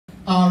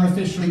are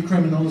officially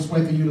criminals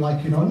whether you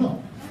like it or not.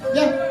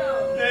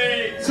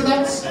 Yeah. So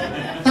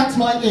that's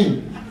my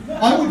in.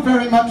 I would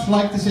very much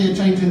like to see a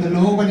change in the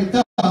law. When it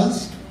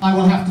does, I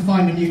will have to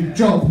find a new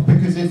job,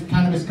 because if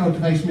cannabis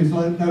cultivation is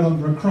no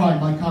longer a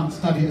crime, I can't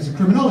study it as a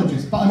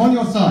criminologist. But I'm on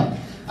your side.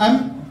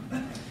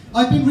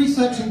 I've been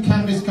researching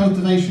cannabis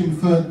cultivation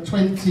for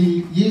 20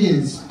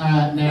 years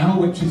now,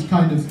 which is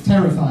kind of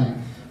terrifying.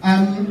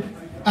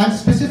 And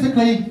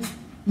specifically,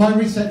 my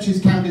research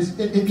is cannabis,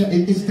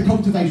 it's the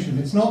cultivation.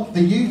 It's not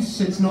the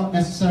use, it's not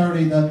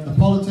necessarily the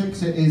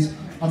politics, it is,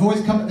 I've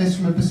always come at this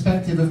from a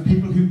perspective of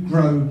people who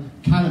grow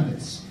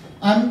cannabis.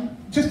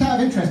 Just out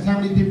of interest, how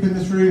many people in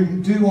this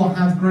room do or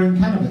have grown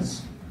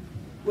cannabis?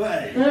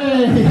 Way.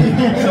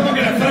 Hey. Someone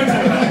get a photo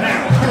of that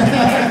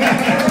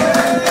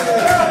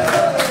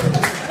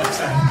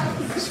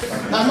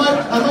now.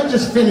 I might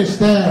just finish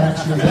there,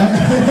 actually.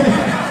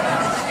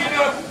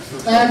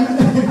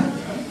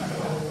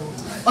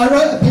 I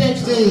wrote a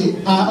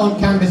PhD on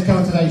cannabis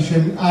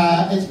cultivation.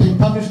 It's been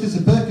published as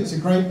a book. It's a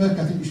great book.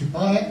 I think you should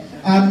buy it.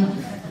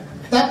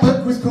 That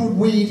book was called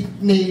Weed,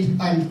 Need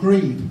and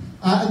Greed.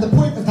 And the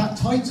point of that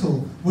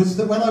title was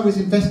that when I was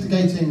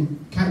investigating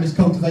cannabis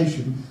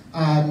cultivation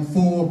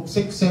for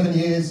 6-7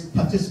 years,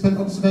 participant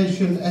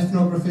observation,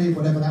 ethnography,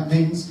 whatever that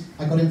means,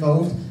 I got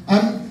involved.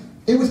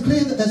 It was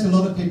clear that there's a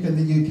lot of people in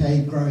the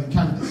UK growing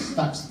cannabis.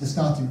 That's the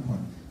starting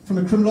point. From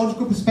a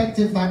criminological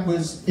perspective, that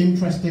was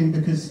interesting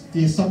because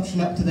the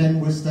assumption up to then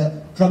was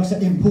that drugs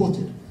are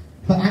imported.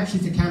 But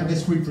actually for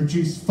cannabis, we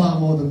produce far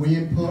more than we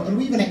import, and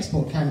we even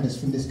export cannabis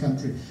from this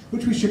country,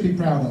 which we should be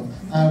proud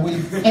of. We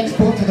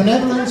export to the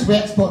Netherlands, we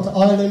export to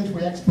Ireland,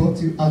 we export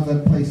to other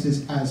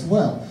places as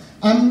well.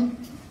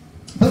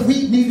 But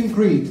weed, need and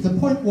greed. The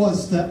point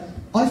was that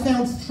I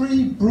found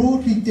 3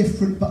 broadly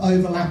different but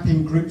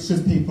overlapping groups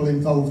of people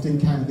involved in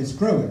cannabis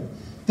growing.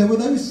 There were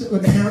those that were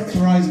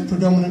characterised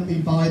predominantly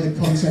by the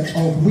concept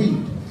of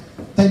weed.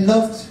 They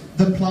loved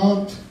the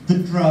plant, the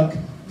drug,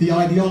 the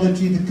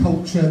ideology, the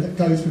culture that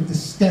goes with the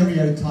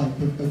stereotype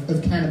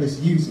of cannabis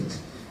users.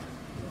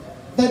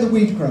 They're the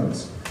weed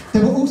growers.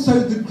 There were also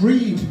the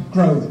greed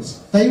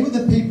growers. They were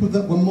the people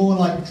that were more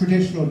like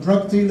traditional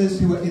drug dealers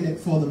who were in it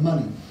for the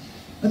money.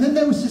 And then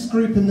there was this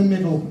group in the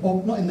middle,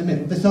 or not in the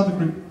middle, this other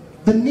group,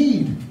 the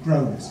need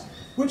growers,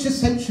 which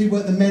essentially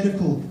were the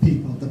medical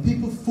people, the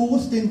people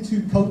forced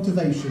into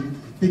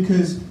cultivation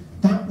because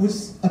that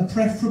was a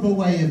preferable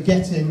way of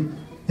getting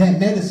their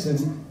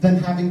medicine than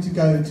having to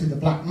go to the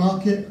black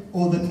market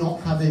or than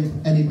not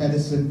having any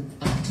medicine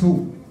at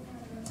all.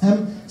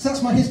 So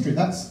that's my history.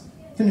 That's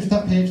finished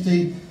that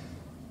PhD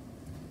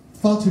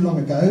far too long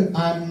ago.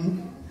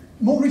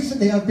 More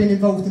recently, I've been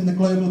involved in the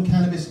Global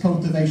Cannabis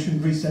Cultivation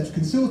Research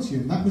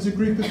Consortium. That was a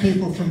group of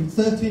people from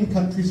 13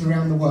 countries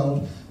around the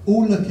world,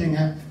 all looking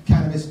at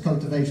cannabis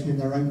cultivation in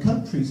their own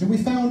countries. And we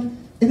found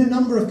in a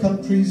number of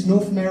countries,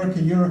 North America,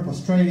 Europe,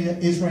 Australia,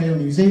 Israel,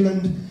 New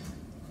Zealand,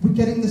 we're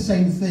getting the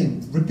same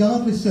thing.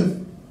 Regardless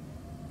of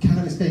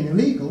cannabis being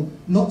illegal,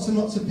 lots and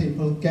lots of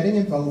people getting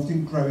involved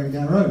in growing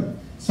their own.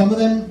 Some of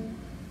them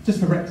just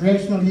for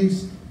recreational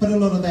use, but a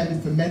lot of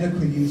them for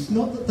medical use.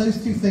 Not that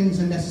those two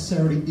things are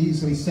necessarily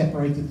easily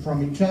separated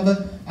from each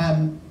other,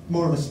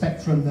 more of a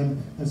spectrum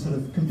than sort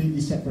of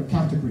completely separate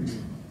categories.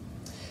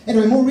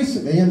 Anyway, more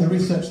recently, in the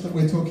research that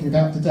we're talking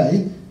about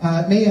today,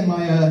 me and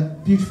my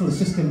beautiful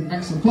assistant,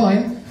 Axel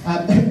Klein,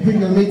 who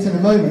you'll meet in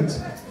a moment,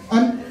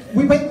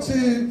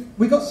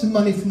 we got some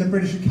money from the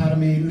British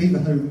Academy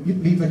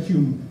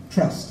Leverhulme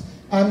Trust.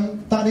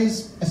 That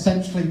is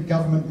essentially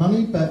government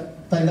money,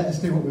 but they let us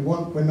do what we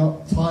want. We're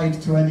not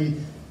tied to any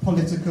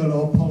political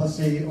or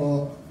policy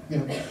or,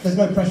 there's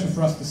no pressure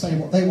for us to say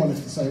what they want us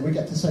to say. We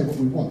get to say what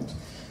we want.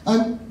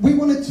 We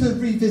wanted to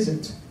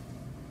revisit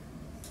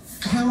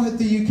how had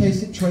the UK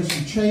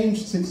situation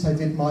changed since I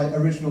did my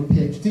original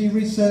PhD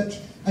research,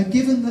 and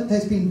given that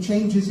there's been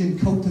changes in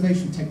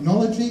cultivation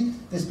technology,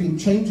 there's been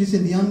changes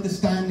in the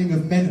understanding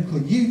of medical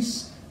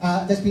use,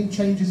 there's been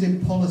changes in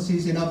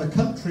policies in other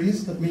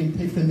countries that mean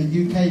people in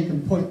the UK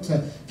can point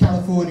to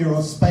California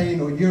or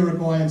Spain or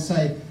Uruguay and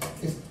say,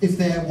 if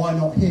there, why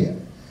not here?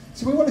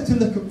 So we wanted to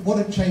look at what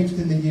had changed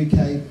in the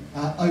UK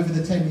over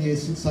the 10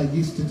 years since I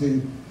used to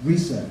do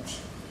research.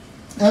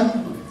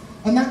 And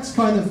that's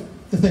kind of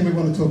the thing we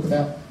want to talk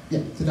about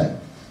today.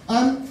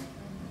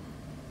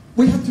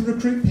 We had to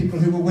recruit people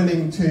who were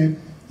willing to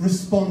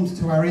respond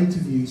to our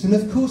interviews. And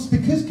of course,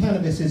 because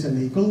cannabis is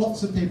illegal,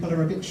 lots of people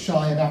are a bit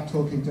shy about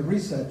talking to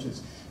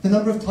researchers. The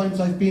number of times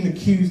I've been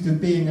accused of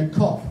being a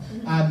cop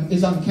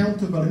is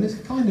uncountable, and it's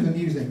kind of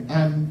amusing.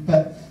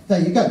 But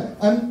there you go.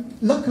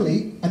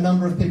 Luckily, a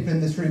number of people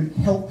in this room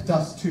helped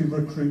us to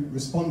recruit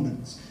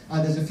respondents.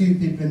 There's a few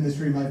people in this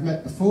room I've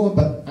met before,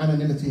 but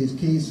anonymity is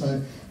key,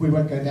 so we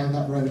won't go down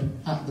that road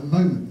at the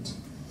moment.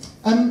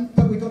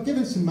 But we got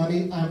given some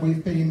money, and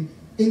we've been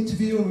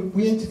interviewing.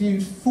 We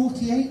interviewed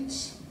 48,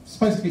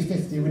 supposed to be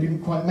 50, we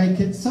didn't quite make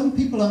it. Some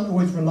people aren't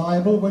always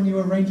reliable when you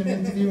arrange an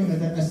interview and they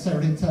don't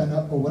necessarily turn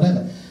up or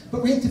whatever.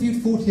 But we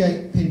interviewed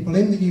 48 people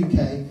in the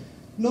UK.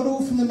 not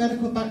all from the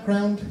medical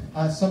background,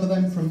 some of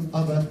them from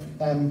other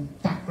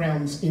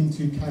backgrounds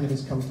into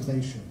cannabis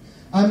cultivation.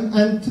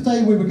 And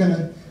today we were going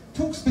to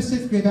talk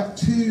specifically about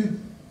two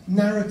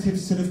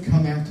narratives that have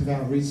come out of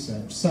our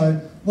research.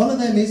 So one of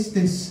them is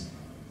this,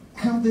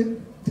 how the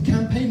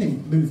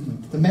campaigning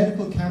movement, the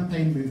medical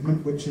campaign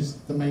movement, which is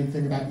the main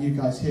thing about you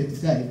guys here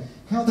today,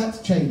 how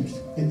that's changed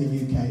in the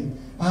UK.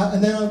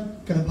 And then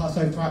I'm going to pass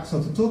over to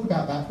Axel to talk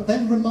about that, but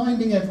then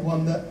reminding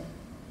everyone that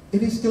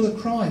it is still a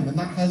crime, and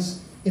that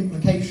has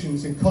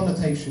implications and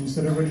connotations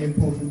that are really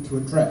important to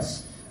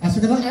address. So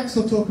we're going to let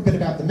Axel talk a bit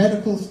about the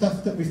medical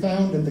stuff that we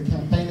found and the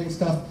campaigning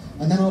stuff,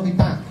 and then I'll be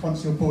back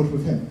once you're bored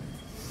with him.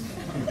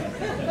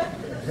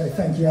 Okay,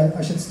 thank you.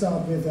 I should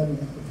start with an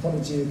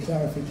apology,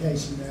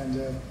 clarification,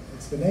 and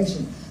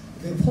explanation.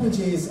 The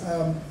apology is,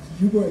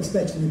 you were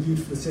expecting a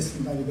beautiful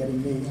assistant, now you're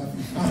getting me.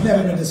 I've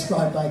never been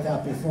described like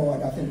that before,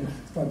 and I think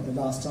it's probably the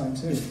last time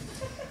too.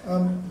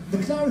 The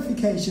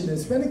clarification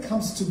is, when it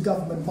comes to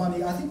government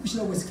money, I think we should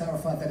always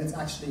clarify that it's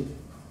actually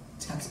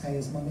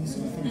taxpayers' money,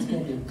 so I think it's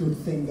probably a good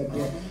thing that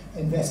we're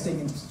investing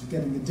into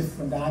getting a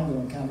different angle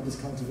on cannabis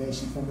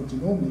cultivation from what you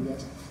normally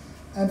get.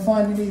 And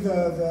finally,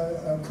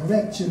 the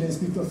correction is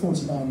we've got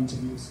 49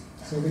 interviews,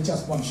 so we're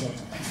just one shot,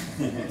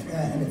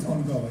 and it's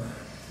ongoing.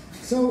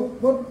 So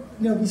what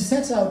we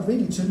set out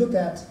really to look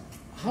at,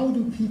 how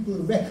do people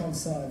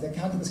reconcile their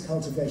cannabis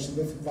cultivation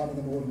with running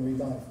an ordinary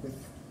life, with,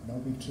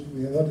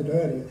 we heard it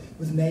earlier,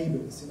 with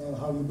neighbours,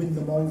 how you win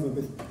them over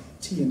with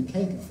tea and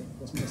cake, I think,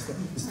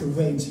 was the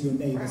way into your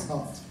neighbour's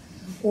heart.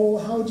 Or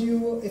how do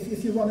you,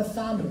 if you run a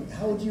family,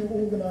 how do you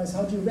organise,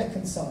 how do you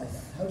reconcile that?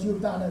 How do you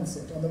balance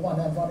it? On the one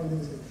hand, running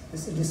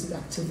this illicit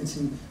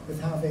activity with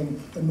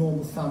having a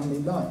normal family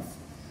life.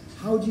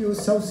 How do you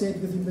associate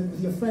with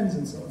your friends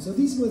and so on? So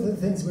these were the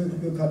things we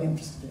were quite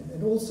interested in.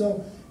 And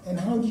also, and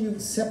how do you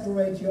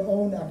separate your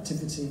own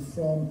activity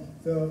from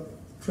the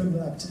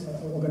criminal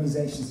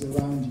organizations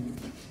around you?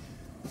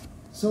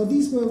 So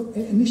these were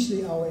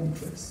initially our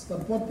interests.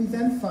 But what we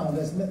then found,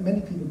 as many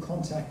people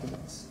contacted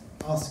us,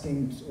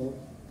 asking or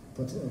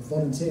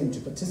volunteering to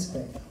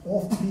participate,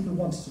 often people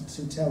wanted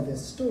to tell their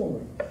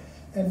story.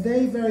 And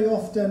they very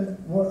often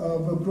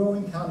were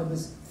growing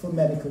cannabis for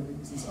medical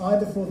reasons,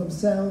 either for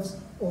themselves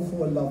or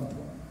for a loved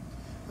one.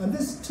 And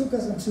this took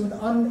us into an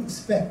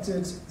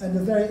unexpected and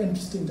a very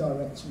interesting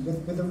direction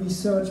with the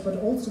research, but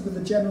also with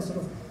the general sort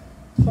of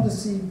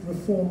policy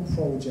reform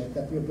project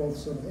that we are both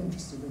sort of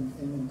interested in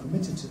and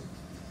committed to.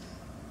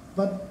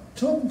 But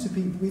talking to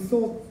people, we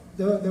thought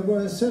there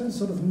were certain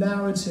sort of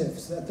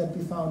narratives that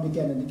we found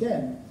again and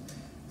again.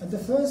 And the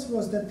first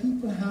was that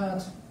people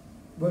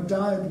were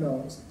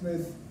diagnosed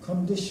with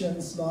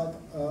conditions like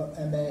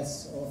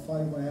MS or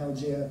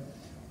fibromyalgia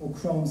or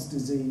Crohn's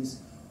disease,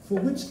 for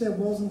which there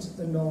wasn't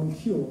a known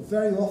cure.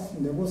 Very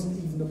often there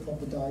wasn't even a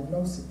proper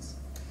diagnosis.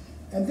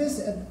 And this,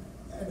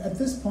 at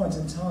this point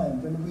in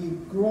time, when we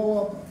grow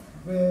up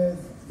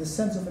with the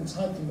sense of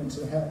entitlement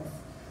to health,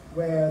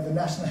 where the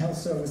National Health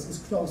Service is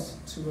close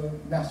to a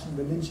national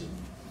religion,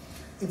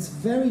 it's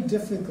very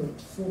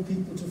difficult for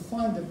people to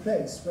find a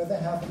place where they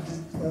have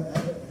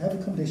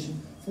a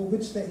condition for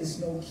which there is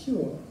no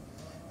cure,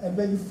 and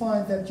where you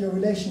find that your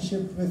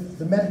relationship with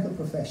the medical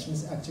profession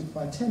is actually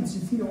quite tense.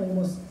 You feel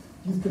almost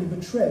you've been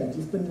betrayed,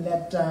 you've been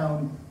let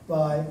down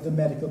by the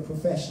medical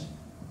profession.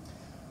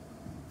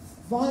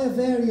 Via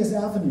various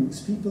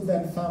avenues, people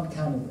then found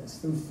cannabis,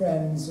 through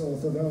friends or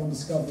through their own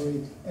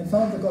discovery, and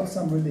found they got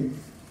some relief.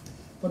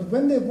 But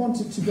when they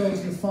wanted to go to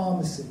the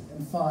pharmacy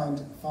and find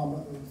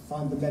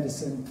the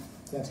medicine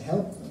that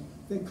helped them,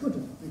 they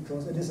couldn't,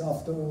 because it is,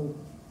 after all,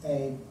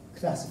 a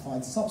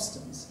classified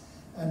substance.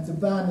 And the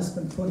ban has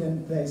been put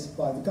in place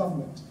by the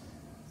government.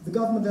 The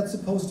government that's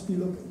supposed to be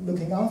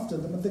looking after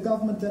them, and the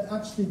government that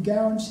actually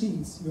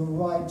guarantees your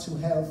right to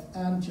health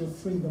and your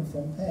freedom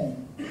from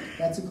pain.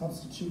 That's a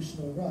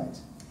constitutional right.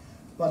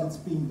 But it's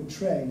being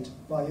betrayed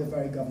by your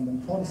very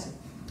government policy.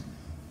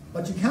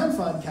 But you can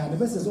find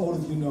cannabis, as all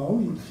of you know.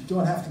 You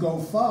don't have to go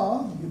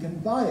far, you can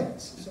buy it.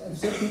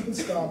 So people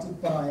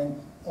started buying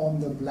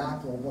on the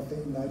black, or what they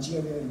in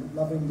Nigeria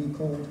lovingly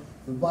called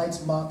the white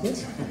market.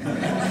 So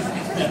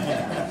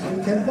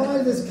you can buy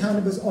this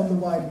cannabis on the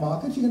white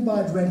market, you can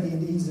buy it readily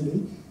and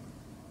easily,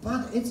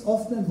 but it's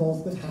often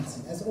involved with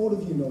hassle. As all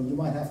of you know, you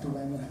might have to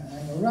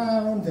hang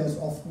around, there's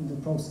often the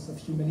process of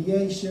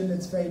humiliation,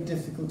 it's very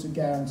difficult to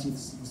guarantee the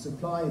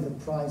supply, the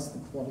price, the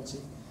quality.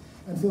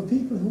 And for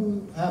people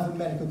who have a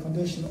medical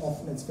condition,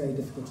 often it's very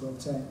difficult to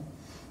obtain.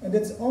 And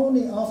it's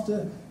only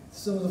after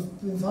sort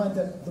of we find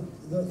that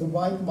the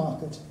white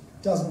market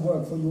doesn't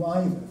work for you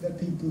either, that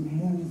people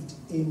moved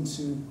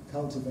into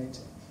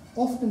cultivating,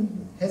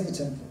 often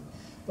hesitantly.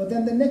 But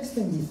then the next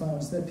thing we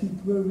found is that people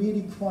were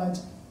really quite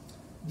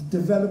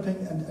developing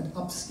and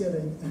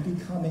upskilling and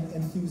becoming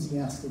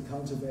enthusiastic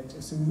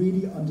cultivators who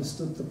really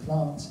understood the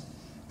plant.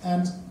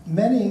 And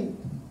many,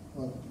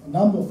 well, a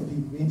number of the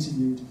people we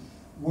interviewed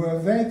were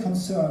very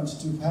concerned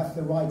to have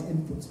the right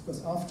inputs,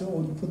 because after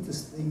all, you put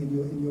this thing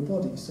in your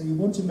body. So you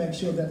want to make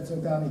sure that it's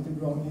organically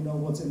grown, you know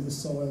what's in the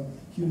soil,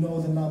 you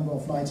know the number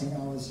of lighting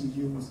hours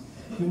you use,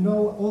 you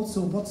know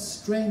also what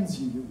strains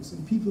you use.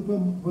 And people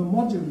were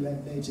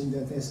modulating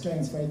their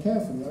strains very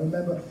carefully. I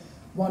remember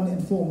one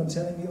informant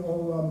telling me,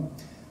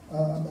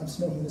 I'm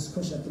smoking this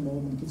kush at the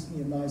moment, it gives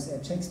me a nice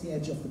edge, takes the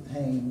edge off the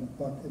pain,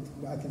 but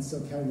I can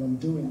still carry on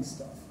doing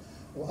stuff.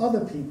 Or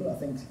other people, I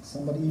think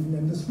somebody even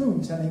in this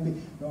room, telling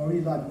me, no, I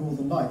really like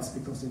Northern Lights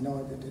because they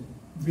know it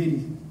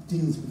really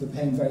deals with the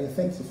pain very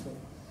effectively.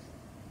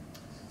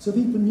 So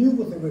people knew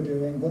what they were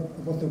doing,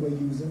 what they were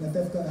using, and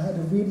they've had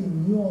a really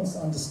nuanced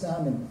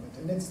understanding of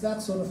it. And it's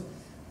that sort of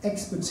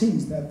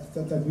expertise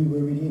that we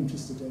were really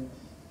interested in.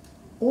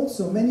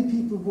 Also, many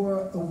people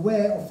were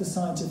aware of the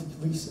scientific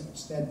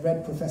research. They had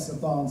read Professor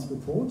Barnes'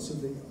 report, so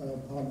the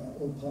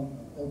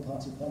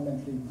all-party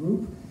parliamentary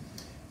group.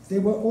 They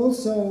were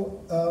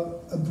also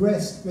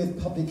abreast with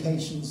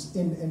publications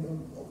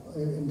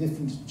in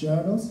different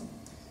journals,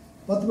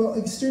 but they were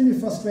extremely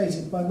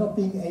frustrated by not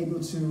being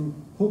able to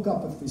hook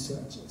up with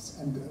researchers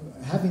and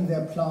having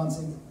their plants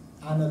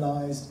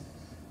analysed,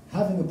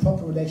 having a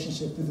proper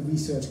relationship with the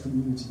research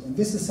community. And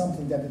this is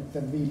something that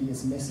really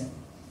is missing.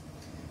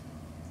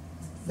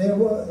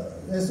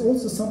 There's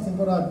also something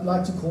what I'd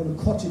like to call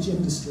a cottage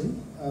industry.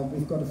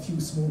 We've got a few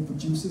small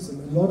producers,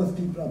 and a lot of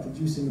people are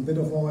producing a bit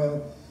of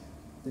oil,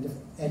 a bit of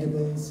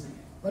edibles,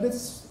 but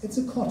it's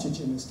a cottage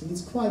industry.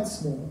 It's quite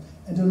small,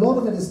 and a lot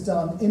of it is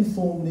done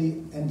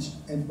informally and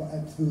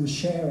through the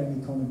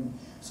sharing economy.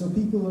 So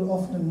people will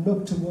often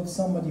look towards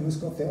somebody who's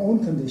got their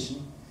own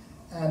condition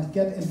and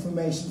get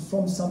information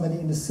from somebody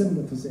in a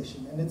similar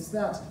position. And it's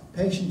that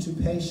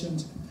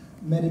patient-to-patient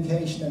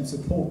medication and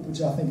support,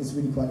 which I think is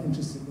really quite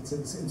interesting.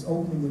 It's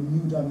opening a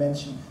new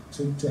dimension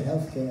to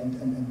healthcare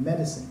and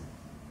medicine.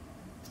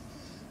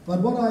 But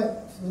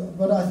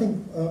what I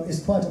think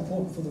is quite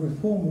important for the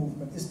reform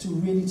movement is to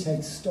really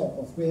take stock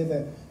of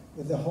where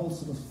the whole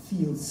sort of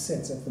field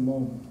sits at the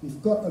moment.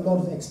 We've got a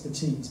lot of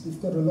expertise,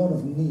 we've got a lot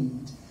of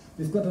need,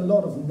 we've got a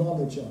lot of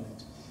knowledge on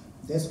it.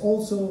 There's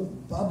also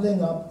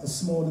bubbling up a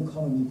small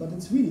economy, but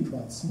it's really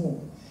quite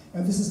small.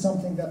 And this is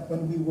something that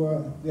when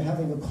we're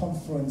having a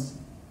conference,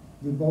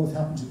 we both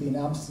happened to be in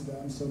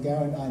Amsterdam, so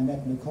Gary and I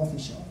met in a coffee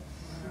shop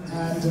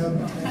and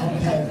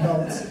compared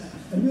notes.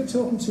 And we were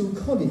talking to a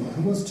colleague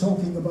who was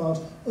talking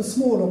about a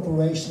small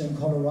operation in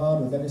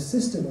Colorado that his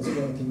sister was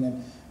working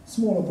in.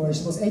 Small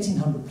operation was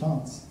 1,800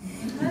 plants.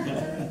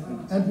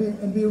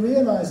 and we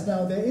realized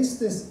now there is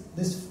this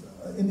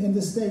in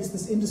the States,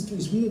 this industry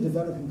is really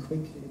developing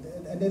quickly.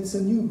 And it's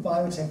a new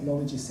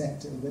biotechnology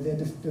sector where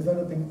they're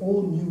developing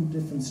all new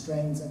different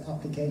strains and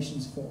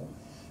applications for.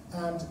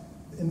 And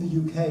in the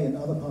UK and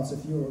other parts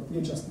of Europe,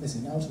 we're just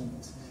missing out on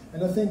this.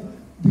 And I think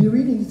we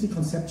really need to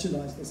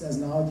conceptualize this as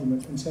an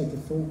argument and take it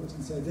forward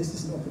and say this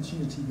is an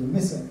opportunity we're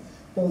missing,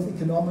 both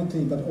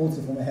economically but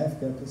also from a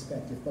healthcare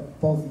perspective. But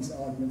both these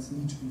arguments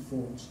need to be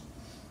forged.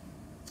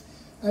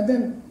 And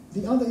then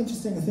the other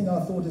interesting thing I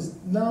thought is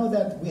now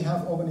that we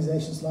have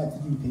organizations like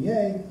the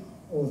UPA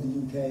or the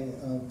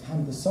UK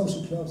cannabis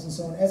social clubs and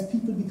so on, as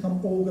people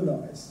become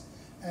organized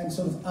and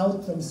sort of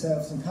out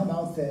themselves and come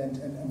out there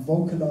and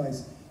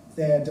vocalize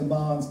their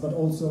demands, but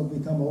also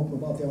become open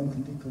about their own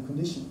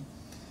condition.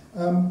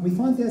 We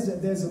find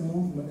there's a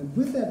movement, and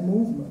with that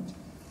movement,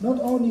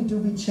 not only do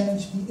we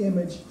change the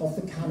image of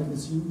the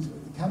cannabis user.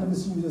 The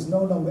cannabis user is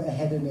no longer a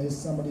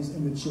hedonist, somebody who's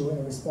immature,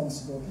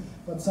 irresponsible,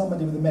 but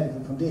somebody with a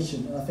medical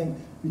condition. And I think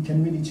we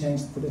can really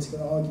change the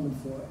political argument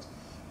for it.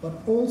 But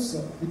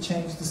also, we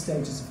change the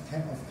status of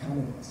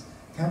cannabis.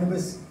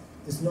 Cannabis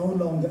is no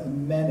longer a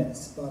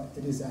menace, but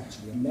it is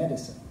actually a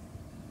medicine.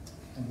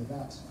 And with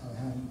that, I'll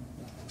hand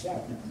back to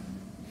Jack.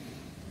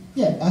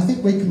 Yeah, I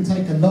think we can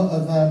take a lot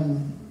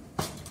of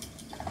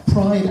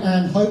pride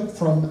and hope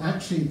from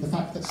actually the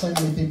fact that so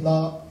many people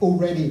are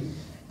already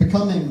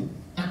becoming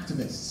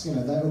activists. You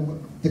know,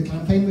 the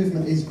campaign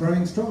movement is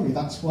growing strongly.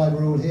 That's why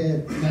we're all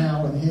here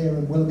now and here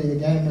and will be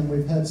again, and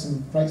we've heard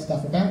some great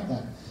stuff about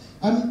that.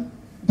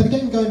 But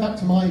again, going back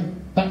to my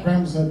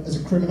background as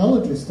a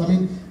criminologist, I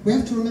mean, we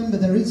have to remember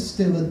there is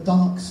still a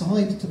dark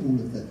side to all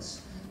of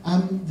this.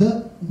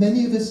 That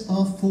many of us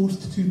are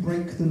forced to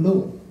break the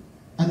law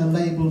and are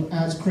labelled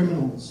as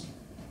criminals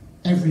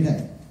every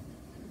day.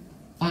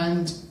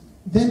 And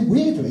then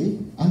weirdly,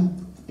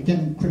 and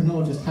again,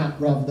 criminologist hat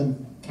rather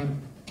than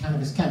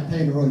cannabis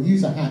campaigner or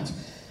user hat,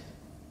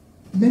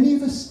 many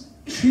of us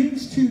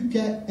choose to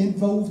get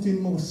involved in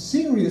more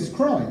serious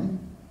crime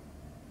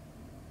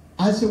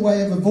as a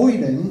way of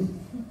avoiding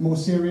more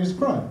serious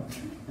crime.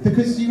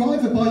 Because you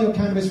either buy your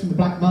cannabis from the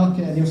black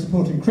market and you're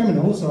supporting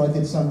criminals, or I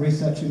did some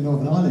research in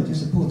Northern Ireland, you're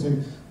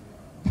supporting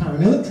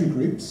paramilitary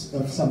groups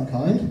of some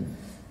kind.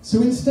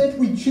 So instead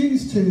we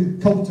choose to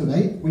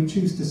cultivate, we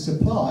choose to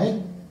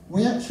supply,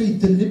 we actually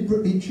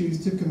deliberately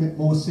choose to commit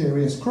more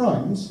serious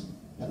crimes,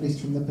 at least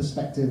from the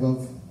perspective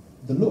of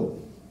the law.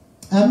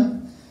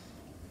 And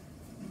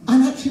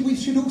actually we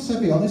should also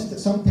be honest that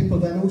some people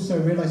then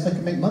also realise they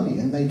can make money,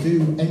 and they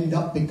do end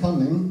up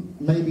becoming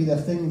maybe the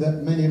thing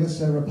that many of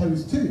us are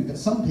opposed to. But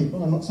some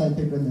people, I'm not saying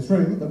people in this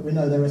room, but we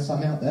know there are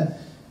some out there,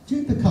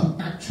 do become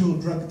actual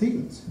drug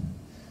dealers.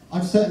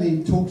 I've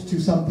certainly talked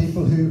to some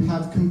people who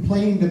have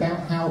complained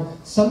about how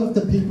some of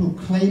the people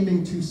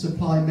claiming to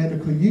supply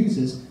medical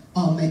users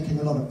are making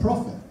a lot of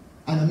profit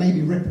and are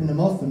maybe ripping them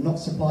off and not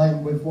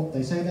supplying with what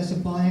they say they're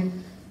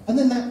supplying. And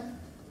then that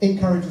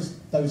encourages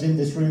those in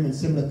this room and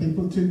similar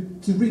people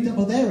to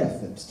redouble their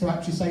efforts, to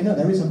actually say, no,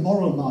 there is a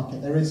moral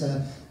market, there's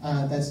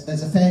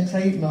a fair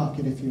trade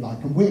market, if you like,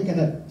 and we're going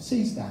to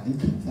seize that and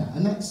keep that.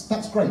 And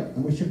that's great,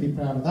 and we should be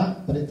proud of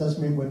that, but it does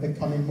mean we're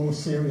becoming more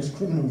serious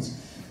criminals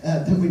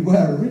than we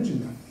were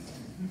originally.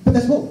 But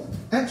there's more.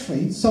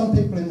 Actually, some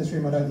people in this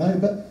room I don't know,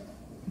 but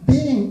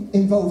being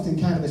involved in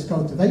cannabis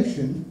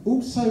cultivation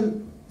also,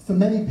 for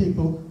many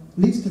people,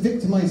 leads to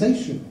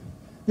victimization,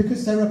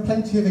 because there are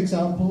plenty of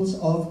examples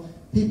of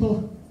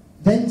people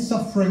then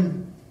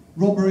suffering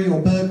robbery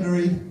or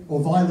burglary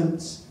or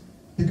violence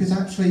because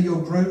actually your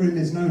grow room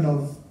is known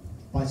of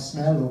by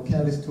smell or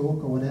careless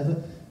talk or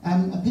whatever,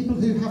 and people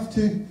who have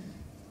to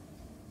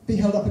be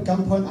held up at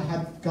gunpoint. I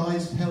had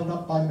guys held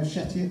up by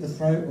machete at the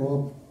throat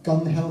or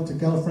gun held to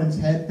girlfriend's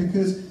head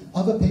because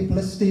other people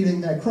are stealing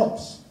their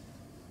crops.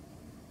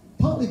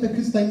 Partly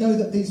because they know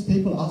that these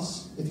people,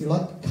 us, if you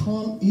like,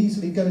 can't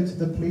easily go to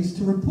the police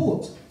to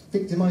report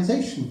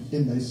victimization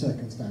in those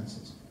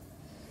circumstances.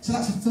 So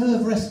that's a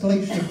further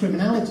escalation of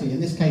criminality. In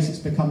this case, it's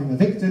becoming a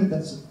victim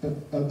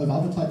of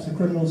other types of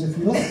criminals, if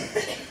you like.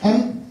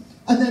 And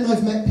then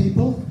I've met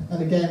people,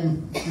 and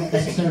again, not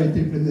necessarily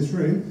people in this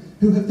room,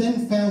 who have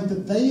then found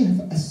that they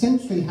have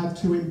essentially had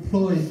to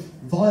employ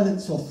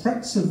violence or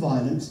threats of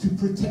violence to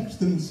protect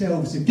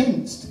themselves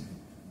against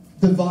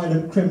the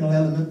violent criminal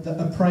element that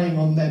are preying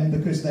on them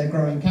because they're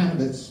growing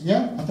cannabis.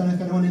 Yeah? I don't know if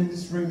anyone in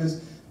this room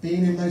has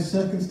been in those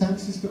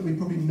circumstances, but we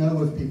probably know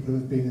of people who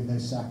have been in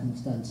those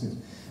circumstances.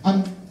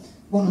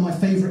 One of my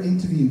favourite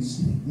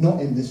interviews,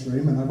 not in this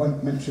room, and I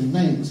won't mention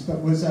names,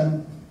 but was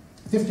a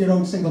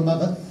 50-year-old single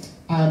mother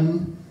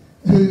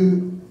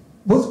who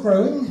was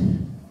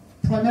growing,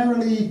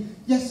 primarily,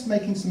 yes,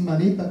 making some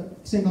money, but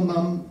single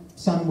mum,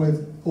 son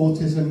with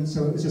autism,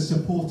 so it was just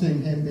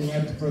supporting him, being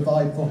able to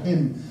provide for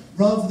him,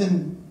 rather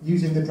than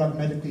using the drug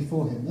medically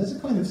for him. There's a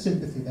kind of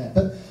sympathy there.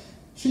 But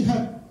she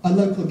had a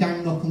local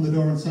gang knock on the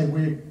door and say,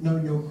 we know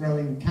you're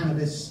growing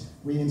cannabis,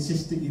 we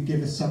insist that you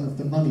give us some of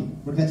the money.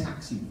 We're going to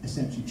tax you,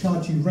 essentially,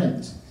 charge you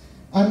rent.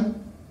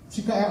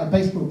 She got out a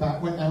baseball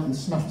bat, went out and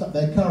smashed up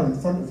their car in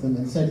front of them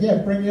and said, yeah,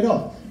 bring it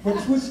on.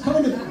 Which was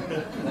kind of...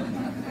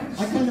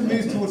 I kind of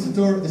moved towards the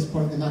door at this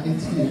point in that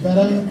interview.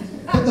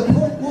 But the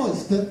point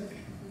was that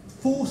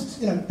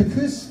forced,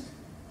 because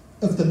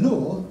of the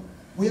law,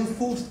 we are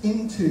forced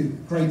into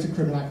greater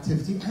criminal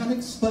activity and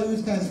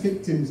exposed as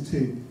victims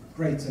to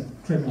greater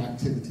criminal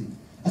activity,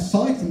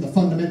 aside from the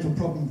fundamental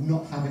problem of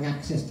not having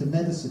access to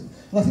medicine.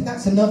 And I think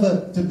that's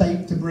another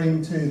debate to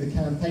bring to the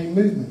campaign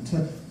movement,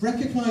 to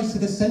recognise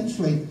that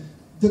essentially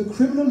the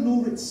criminal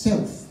law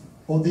itself,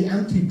 or the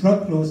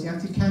anti-drug laws, the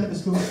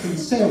anti-cannabis laws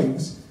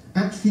themselves,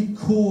 actually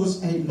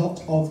cause a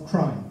lot of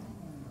crime.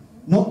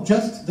 Not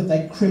just that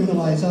they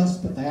criminalise us,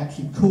 but they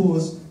actually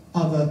cause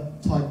other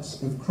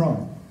types of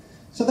crime.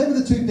 So they were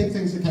the two big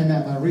things that came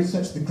out of our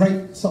research, the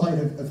great side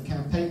of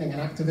campaigning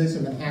and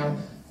activism and how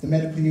the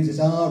medical users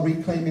are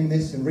reclaiming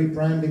this and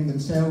rebranding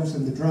themselves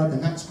and the drug,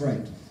 and that's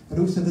great. But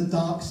also the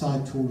dark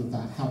side to all of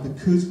that, how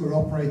because we're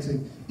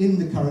operating in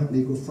the current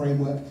legal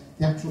framework,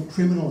 the actual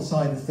criminal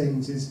side of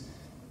things is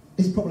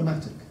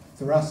problematic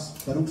for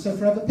us, but also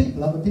for other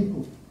people. Other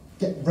people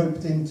get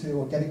roped into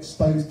or get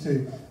exposed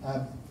to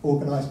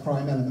organised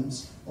crime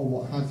elements or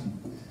what have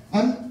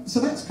you. So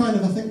that's kind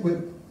of, I think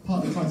we're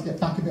partly trying to get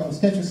back a bit on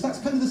schedule. So that's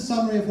kind of the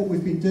summary of what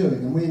we've been doing,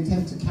 and we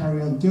intend to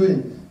carry on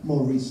doing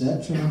more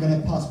research, and I'm going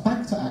to pass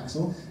back to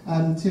Axel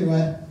to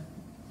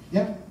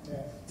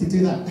do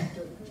that.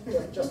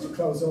 Just to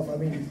close off, I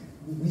mean,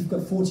 we've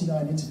got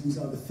 49 interviews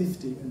out of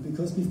 50, and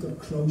because we've got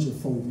closure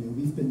phobia,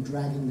 we've been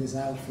dragging this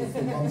out for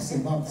months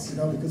and months,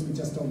 because we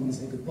just don't want to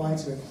say goodbye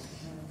to it.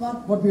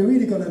 But what we're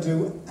really going to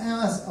do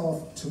as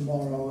of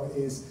tomorrow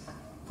is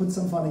put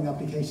some funding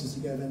applications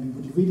together, and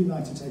we would really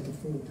like to take it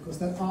forward, because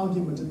that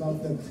argument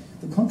about the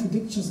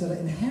contradictions that are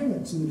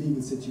inherent to the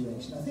legal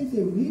situation, I think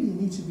they really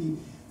need to be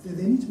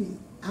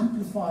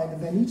amplified,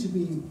 and they need to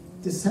be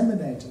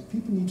disseminated.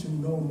 People need to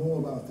know more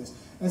about this.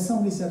 As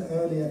somebody said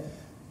earlier,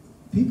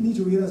 people need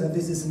to realize that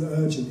this is an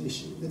urgent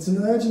issue. It's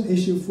an urgent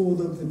issue for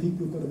the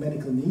people who've got a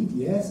medical need,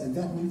 yes, and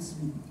that needs to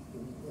be,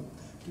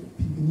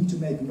 people need to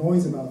make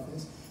noise about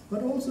this,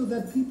 but also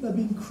that people are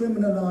being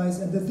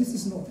criminalized, and that this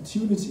is an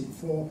opportunity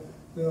for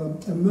the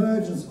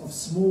emergence of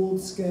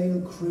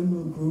small-scale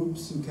criminal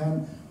groups who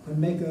can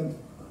make a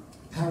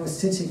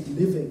parasitic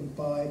living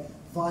by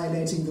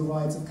violating the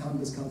rights of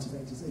cannabis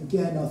cultivators.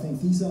 Again, I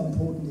think these are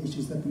important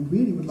issues that we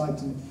really would like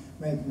to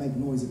make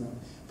noise about.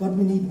 But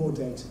we need more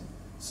data.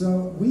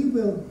 So we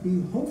will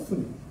be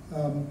hopefully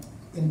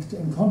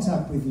in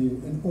contact with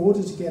you in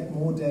order to get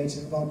more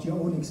data about your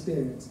own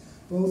experience.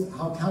 both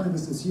how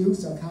cannabis is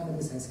used, how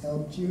cannabis has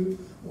helped you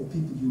or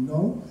people you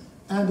know,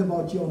 and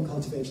about your own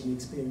cultivation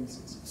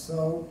experiences.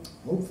 So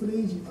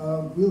hopefully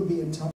we'll be in touch.